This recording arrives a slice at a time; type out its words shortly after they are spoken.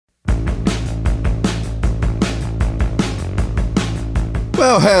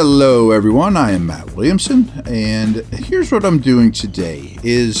Well, hello everyone. I am Matt Williamson, and here's what I'm doing today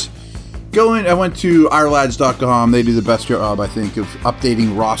is I went to ourlads.com. They do the best job, I think, of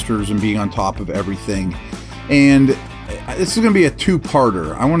updating rosters and being on top of everything. And this is going to be a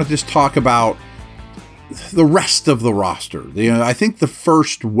two-parter. I want to just talk about the rest of the roster. I think the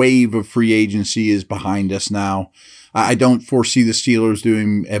first wave of free agency is behind us now. I don't foresee the Steelers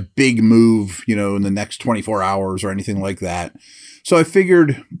doing a big move, in the next 24 hours or anything like that. So I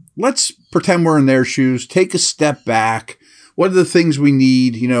figured, let's pretend we're in their shoes, take a step back. What are the things we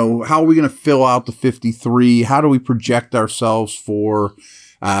need? How are we going to fill out the 53? How do we project ourselves for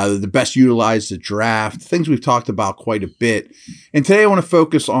the best utilized the draft? Things we've talked about quite a bit. And today I want to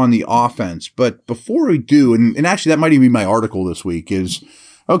focus on the offense. But before we do, and actually that might even be my article this week, is,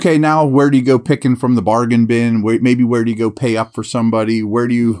 okay, now where do you go picking from the bargain bin? Maybe where do you go pay up for somebody?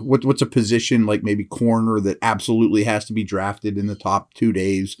 What's a position like maybe corner that absolutely has to be drafted in the top 2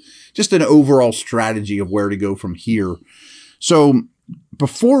 days? Just an overall strategy of where to go from here. So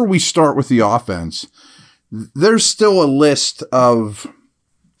before we start with the offense, there's still a list of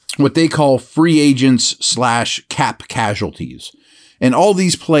what they call free agents / cap casualties. And all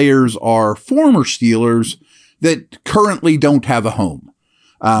these players are former Steelers that currently don't have a home.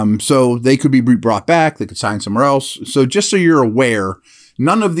 So they could be brought back. They could sign somewhere else. So just so you're aware,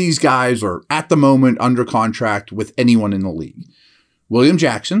 none of these guys are at the moment under contract with anyone in the league. William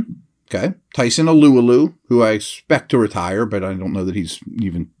Jackson, okay. Tyson Alualu, who I expect to retire, but I don't know that he's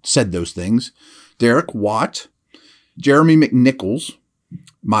even said those things. Derek Watt, Jeremy McNichols,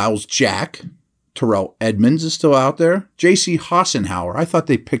 Miles Jack, Terrell Edmonds is still out there. J.C. Hassenauer. I thought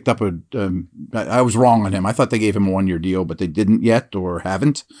they picked up I was wrong on him. I thought they gave him a 1-year deal, but they didn't yet or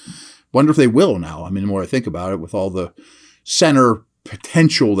haven't. Wonder if they will now. The more I think about it, with all the center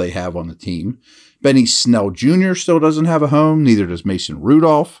potential they have on the team. Benny Snell Jr. still doesn't have a home. Neither does Mason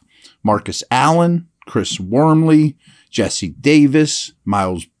Rudolph. Marcus Allen, Chris Wormley, Jesse Davis,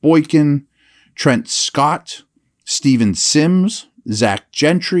 Miles Boykin, Trent Scott, Steven Sims, Zach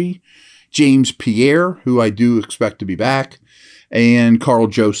Gentry, James Pierre, who I do expect to be back, and Carl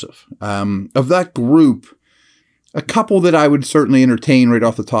Joseph. Of that group, a couple that I would certainly entertain right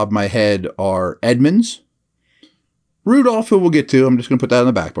off the top of my head are Edmonds, Rudolph, who we'll get to. I'm just going to put that on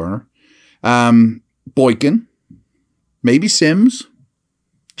the back burner. Boykin, maybe Sims,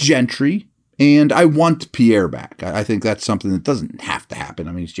 Gentry, and I want Pierre back. I think that's something that doesn't have to happen.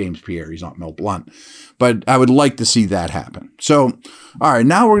 It's James Pierre. He's not Mel Blount. But I would like to see that happen. So, all right,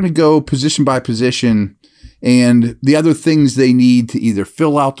 now we're going to go position by position and the other things they need to either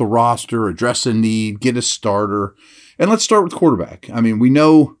fill out the roster, address a need, get a starter. And let's start with quarterback. We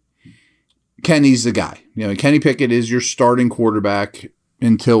know Kenny's the guy. Kenny Pickett is your starting quarterback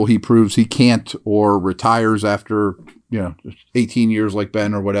until he proves he can't or retires after, 18 years like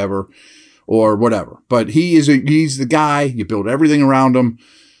Ben or whatever. But he's the guy. You build everything around him.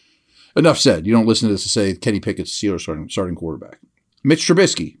 Enough said. You don't listen to this to say Kenny Pickett's Steelers starting quarterback. Mitch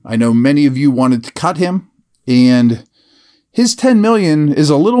Trubisky. I know many of you wanted to cut him, and his $10 million is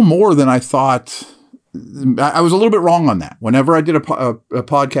a little more than I thought. I was a little bit wrong on that. Whenever I did a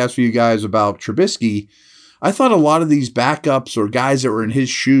podcast for you guys about Trubisky, I thought a lot of these backups or guys that were in his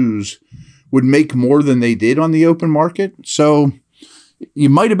shoes would make more than they did on the open market. So you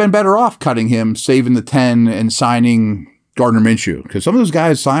might have been better off cutting him, saving the 10 and signing Gardner Minshew, because some of those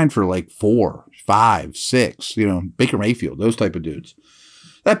guys signed for like 4, 5, 6, Baker Mayfield, those type of dudes.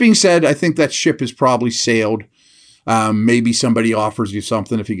 That being said, I think that ship has probably sailed. Maybe somebody offers you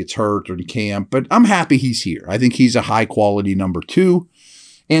something if he gets hurt or he can't, but I'm happy he's here. I think he's a high quality number 2.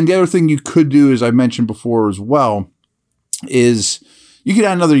 And the other thing you could do, as I mentioned before as well, is you could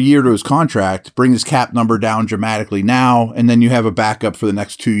add another year to his contract, bring his cap number down dramatically now, and then you have a backup for the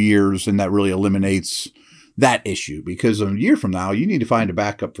next 2 years, and that really eliminates that issue, because a year from now, you need to find a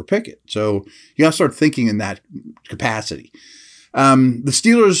backup for Pickett. So you got to start thinking in that capacity. The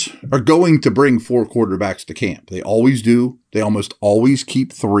Steelers are going to bring 4 quarterbacks to camp. They always do. They almost always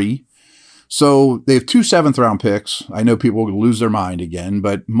keep 3. So they have 2 7th-round picks. I know people will lose their mind again,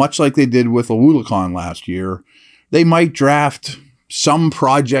 but much like they did with Owulikon last year, they might draft some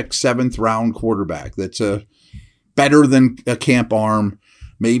project 7th-round quarterback that's better than a camp arm.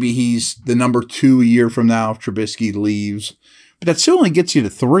 Maybe he's the number 2 a year from now if Trubisky leaves. But that still only gets you to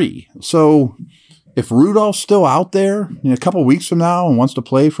 3. So if Rudolph's still out there a couple weeks from now and wants to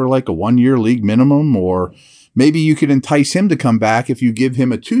play for like a 1-year league minimum, or maybe you could entice him to come back if you give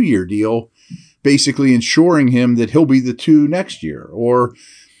him a 2-year deal, basically ensuring him that he'll be the 2 next year, or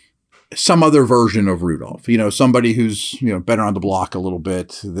some other version of Rudolph, somebody who's, been around the block a little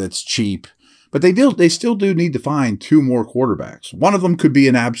bit, that's cheap, But they still do need to find 2 more quarterbacks. One of them could be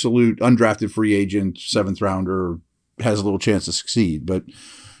an absolute undrafted free agent, 7th rounder, has a little chance to succeed. But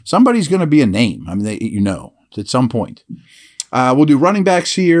somebody's going to be a name. I mean, at some point. We'll do running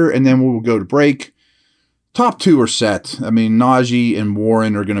backs here, and then we'll go to break. Top 2 are set. I mean, Najee and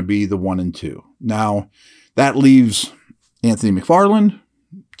Warren are going to be the 1 and 2. Now, that leaves Anthony McFarland,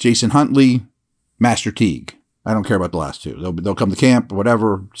 Jason Huntley, Master Teague. I don't care about the last 2. They'll come to camp,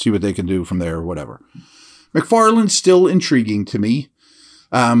 whatever, see what they can do from there, whatever. McFarland's still intriguing to me.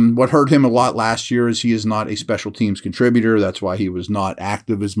 What hurt him a lot last year is he is not a special teams contributor. That's why he was not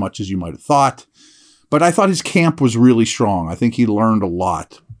active as much as you might have thought. But I thought his camp was really strong. I think he learned a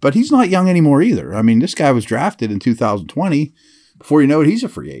lot. But he's not young anymore either. I mean, this guy was drafted in 2020. Before you know it, he's a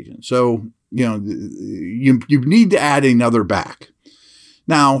free agent. So, you need to add another back.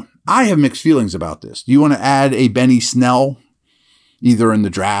 Now, I have mixed feelings about this. Do you want to add a Benny Snell, either in the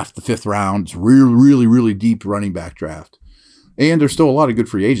draft, the 5th round? It's really, really, really deep running back draft. And there's still a lot of good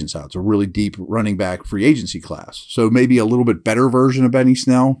free agents out. It's a really deep running back free agency class. So maybe a little bit better version of Benny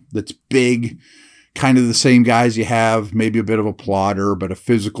Snell that's big, kind of the same guys you have, maybe a bit of a plotter, but a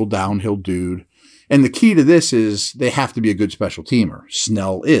physical downhill dude. And the key to this is they have to be a good special teamer.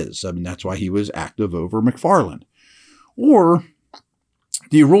 Snell is. I mean, that's why he was active over McFarland. Or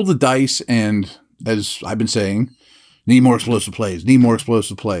do you roll the dice and, as I've been saying, need more explosive plays?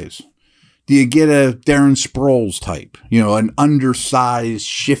 Do you get a Darren Sproles type, an undersized,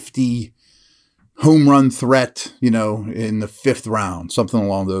 shifty home run threat, in the 5th round, something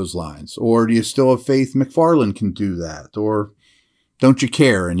along those lines? Or do you still have faith McFarland can do that? Or don't you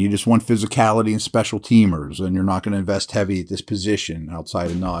care and you just want physicality and special teamers and you're not going to invest heavy at this position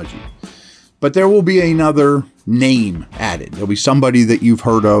outside of Najee? But there will be another name added. There'll be somebody that you've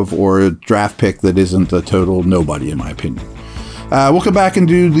heard of or a draft pick that isn't a total nobody, in my opinion. We'll come back and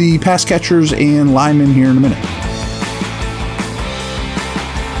do the pass catchers and linemen here in a minute.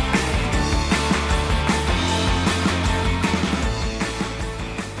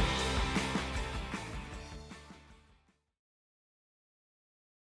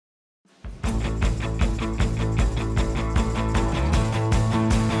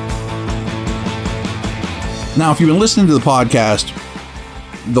 Now, if you've been listening to the podcast,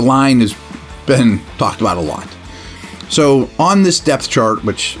 the line has been talked about a lot. So on this depth chart,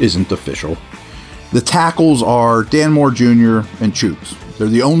 which isn't official, the tackles are Dan Moore Jr. and Chooks. They're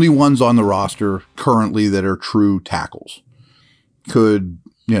the only ones on the roster currently that are true tackles. Could,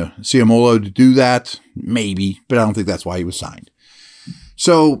 Ciamolo do that? Maybe, but I don't think that's why he was signed.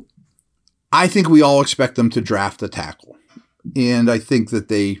 So I think we all expect them to draft a tackle. And I think that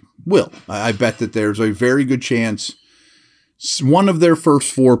they will. I bet that there's a very good chance one of their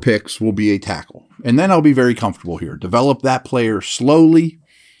first 4 picks will be a tackle. And then I'll be very comfortable here. Develop that player slowly.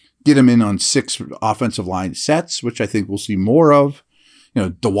 Get him in on 6 offensive line sets, which I think we'll see more of.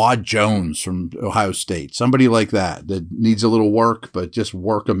 Dawad Jones from Ohio State. Somebody like that needs a little work, but just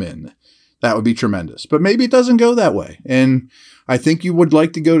work him in. That would be tremendous. But maybe it doesn't go that way. And I think you would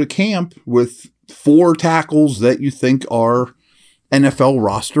like to go to camp with 4 tackles that you think are NFL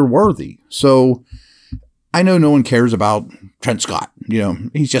roster worthy. So I know no one cares about Trent Scott.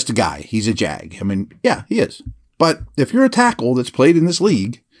 He's just a guy. He's a jag. I mean, yeah, he is. But if you're a tackle that's played in this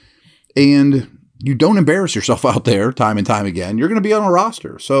league and you don't embarrass yourself out there time and time again, you're going to be on a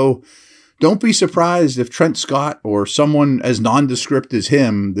roster. So don't be surprised if Trent Scott or someone as nondescript as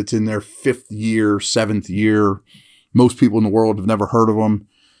him that's in their 5th year, 7th year, most people in the world have never heard of him,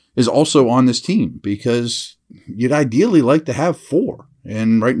 is also on this team, because you'd ideally like to have 4.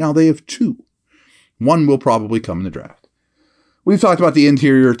 And right now they have 2. 1 will probably come in the draft. We've talked about the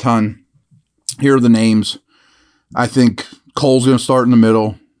interior a ton. Here are the names. I think Cole's going to start in the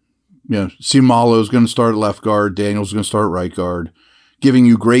middle. Ciamalo is going to start at left guard. Daniel's going to start right guard, giving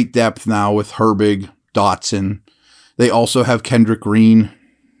you great depth now with Herbig, Dotson. They also have Kendrick Green.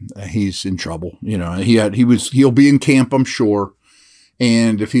 He's in trouble. He'll be in camp, I'm sure.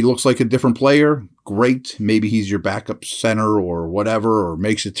 And if he looks like a different player, great. Maybe he's your backup center or whatever, or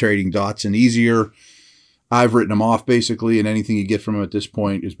makes it trading Dotson easier. I've written him off basically, and anything you get from him at this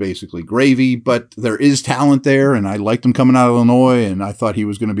point is basically gravy. But there is talent there, and I liked him coming out of Illinois, and I thought he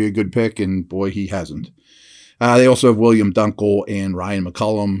was going to be a good pick, and boy, he hasn't. They also have William Dunkel and Ryan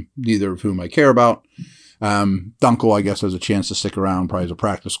McCullum, neither of whom I care about. Dunkel, I guess, has a chance to stick around, probably as a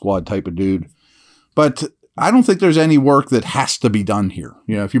practice squad type of dude. But I don't think there's any work that has to be done here.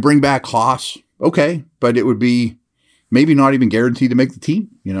 If you bring back Haas, okay, but it would be maybe not even guaranteed to make the team,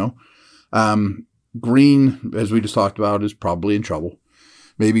 Green, as we just talked about, is probably in trouble.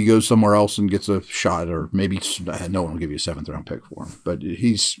 Maybe he goes somewhere else and gets a shot, or maybe no one will give you a 7th round pick for him. But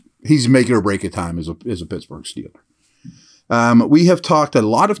he's he's make it or break it time as a Pittsburgh Steeler. We have talked a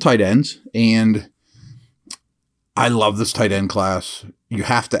lot of tight ends, and I love this tight end class. You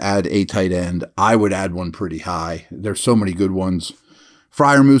have to add a tight end. I would add one pretty high. There's so many good ones.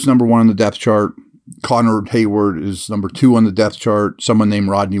 Freiermuth's number 1 on the depth chart. Connor Hayward is number 2 on the depth chart. Someone named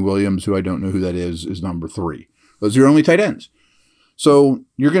Rodney Williams, who I don't know who that is number 3. Those are your only tight ends. So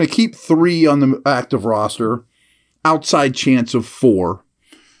you're going to keep 3 on the active roster. Outside chance of 4.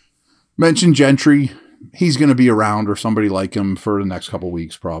 Mention Gentry. He's going to be around or somebody like him for the next couple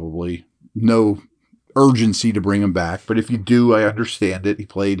weeks probably. No urgency to bring him back. But if you do, I understand it. He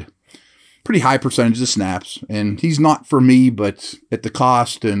played pretty high percentage of snaps. And he's not for me, but at the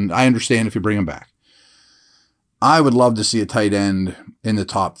cost. And I understand if you bring him back. I would love to see a tight end in the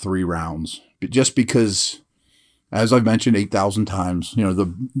top 3 rounds. But just because, as I've mentioned 8,000 times,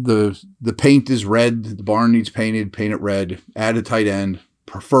 the paint is red. The barn needs painted. Paint it red. Add a tight end,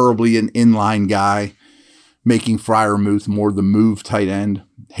 preferably an inline guy, making Freiermuth more the move tight end,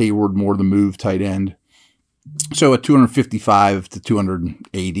 Hayward more the move tight end. So at 255 to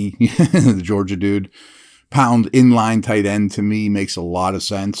 280, the Georgia dude, pound inline tight end to me makes a lot of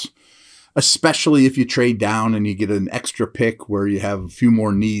sense, especially if you trade down and you get an extra pick where you have a few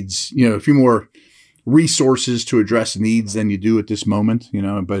more needs, a few more resources to address needs than you do at this moment,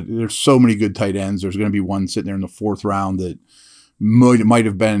 but there's so many good tight ends. There's going to be one sitting there in the 4th round that might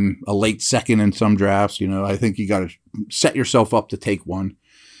have been a late second in some drafts. I think you got to set yourself up to take one.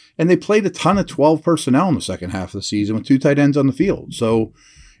 And they played a ton of 12 personnel in the second half of the season with 2 tight ends on the field. So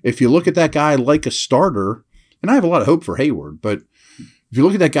if you look at that guy like a starter, and I have a lot of hope for Hayward, but if you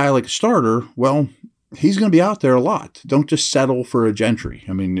look at that guy like a starter, well, he's going to be out there a lot. Don't just settle for a Gentry.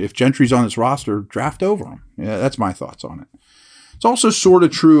 I mean, if Gentry's on this roster, draft over him. Yeah, that's my thoughts on it. It's also sort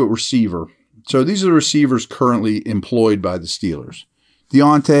of true at receiver. So these are the receivers currently employed by the Steelers.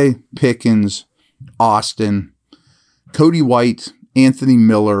 Deontay, Pickens, Austin, Cody White, Anthony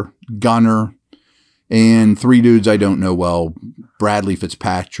Miller, Gunner, and 3 dudes I don't know well, Bradley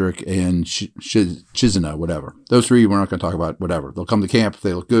Fitzpatrick and Chisena, whatever. Those 3 we're not going to talk about, whatever. They'll come to camp. If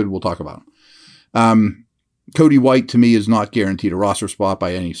they look good, we'll talk about them. Cody White, to me, is not guaranteed a roster spot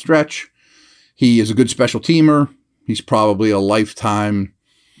by any stretch. He is a good special teamer. He's probably a lifetime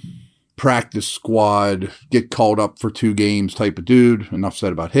practice squad, get called up for 2 games type of dude. Enough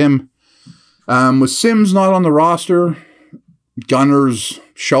said about him. With Sims not on the roster, Gunner's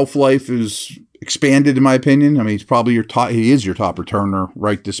shelf life is expanded, in my opinion. I mean, he's probably he is your top returner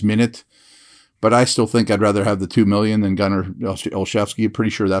right this minute. But I still think I'd rather have the $2 million than Gunner Olszewski.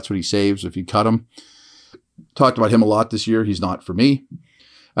 Pretty sure that's what he saves if you cut him. Talked about him a lot this year. He's not for me.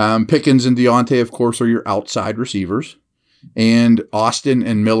 Pickens and Deontay, of course, are your outside receivers. And Austin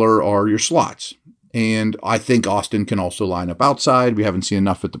and Miller are your slots. And I think Austin can also line up outside. We haven't seen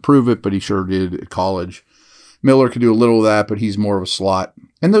enough of it to prove it, but he sure did at college. Miller could do a little of that, but he's more of a slot.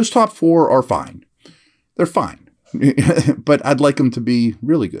 And those top 4 are fine. They're fine. But I'd like them to be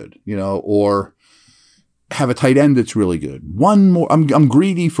really good, or have a tight end that's really good. One more. I'm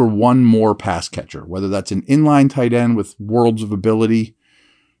greedy for one more pass catcher, whether that's an inline tight end with worlds of ability.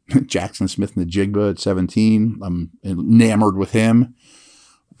 Jackson Smith-Njigba at 17. I'm enamored with him.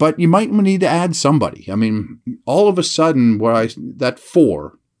 But you might need to add somebody. I mean, all of a sudden, that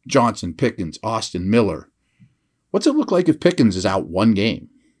 4, Johnson, Pickens, Austin, Miller, what's it look like if Pickens is out 1 game?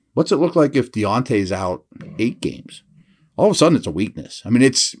 What's it look like if Deontay's out 8 games? All of a sudden, it's a weakness. I mean,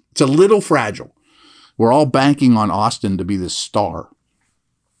 it's a little fragile. We're all banking on Austin to be this star.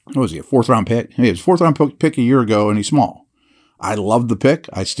 What was he, a 4th-round pick? He was a 4th-round pick a year ago, and he's small. I love the pick.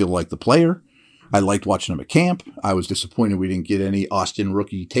 I still like the player. I liked watching him at camp. I was disappointed we didn't get any Austin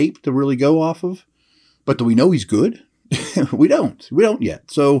rookie tape to really go off of. But do we know he's good? We don't. We don't yet.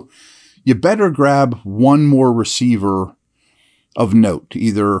 So you better grab one more receiver of note,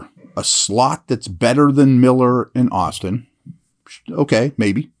 either a slot that's better than Miller and Austin. Okay,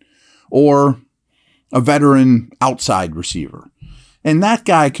 maybe. Or a veteran outside receiver. And that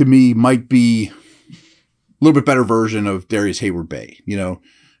guy to me might be a little bit better version of Darius Hayward-Bay.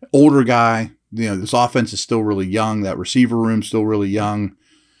 Older guy. This offense is still really young. That receiver room's still really young.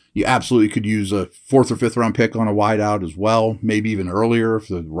 You absolutely could use a 4th or 5th round pick on a wideout as well, maybe even earlier if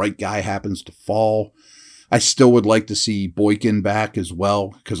the right guy happens to fall. I still would like to see Boykin back as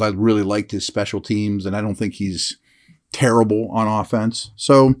well because I really liked his special teams, and I don't think he's terrible on offense.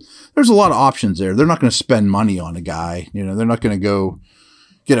 So there's a lot of options there. They're not going to spend money on a guy. They're not going to go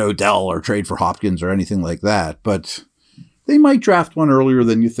get Odell or trade for Hopkins or anything like that, but they might draft one earlier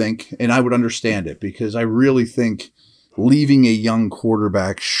than you think, and I would understand it because I really think leaving a young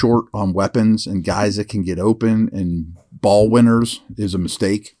quarterback short on weapons and guys that can get open and ball winners is a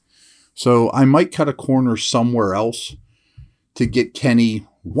mistake. So I might cut a corner somewhere else to get Kenny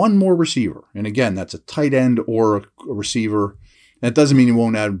one more receiver. And again, that's a tight end or a receiver. That doesn't mean you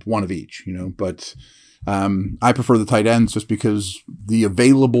won't add one of each, but I prefer the tight ends just because the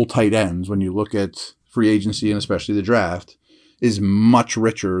available tight ends, when you look at free agency and especially the draft, is much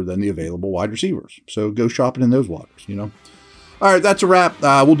richer than the available wide receivers. So go shopping in those waters, All right, that's a wrap.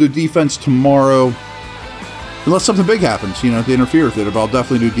 We'll do defense tomorrow. Unless something big happens, to interfere with it. But I'll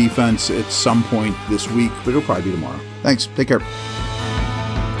definitely do defense at some point this week, but it'll probably be tomorrow. Thanks. Take care.